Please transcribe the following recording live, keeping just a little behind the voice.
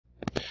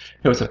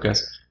Hey, what's up,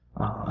 guys?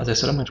 As I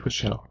said on my Twitch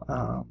channel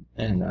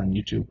and on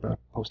YouTube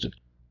posted,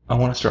 I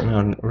want to start my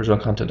own original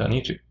content on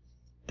YouTube.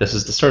 This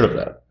is the start of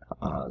that.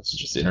 This is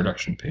just the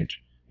introduction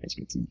page. As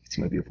you can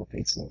see my beautiful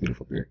face and my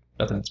beautiful beard.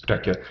 Nothing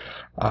spectacular.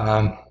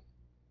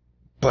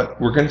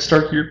 But we're going to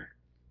start here,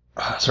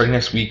 starting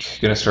next week,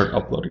 going to start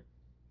uploading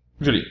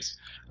videos.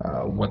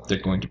 What they're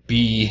going to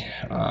be,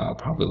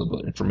 probably a little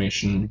bit of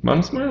information,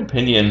 my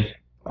opinion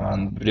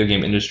on the video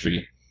game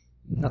industry.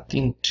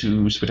 Nothing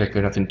too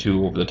spectacular, nothing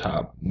too over the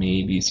top.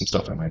 Maybe some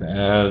stuff I might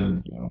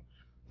add.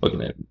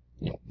 Looking at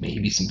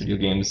maybe some video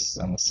games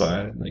on the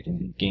side, like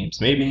indie games.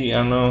 Maybe I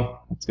don't know.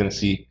 It's gonna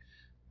see.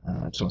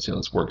 I just want to see how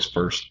this works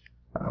first.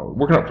 We're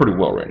working out pretty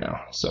well right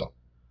now. So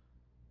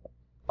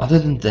other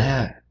than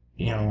that,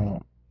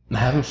 I'm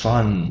having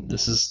fun.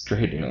 This is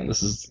great.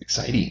 This is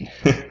exciting.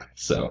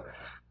 So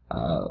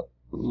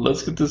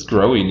let's get this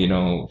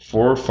growing.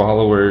 4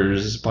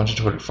 followers, a bunch of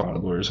Twitter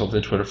followers.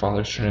 Hopefully, Twitter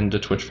followers turn into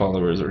Twitch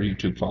followers or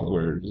YouTube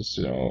followers,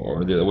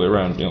 or the other way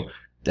around.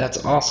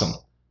 That's awesome.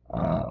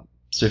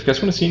 So if you guys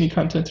want to see any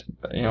content,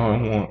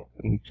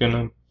 I'm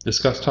gonna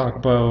discuss, talk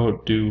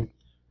about,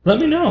 let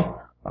me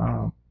know.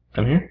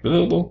 I'm here,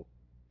 available.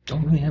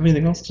 Don't really have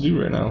anything else to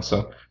do right now,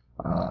 so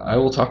I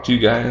will talk to you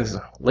guys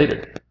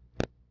later.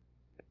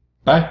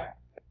 Bye.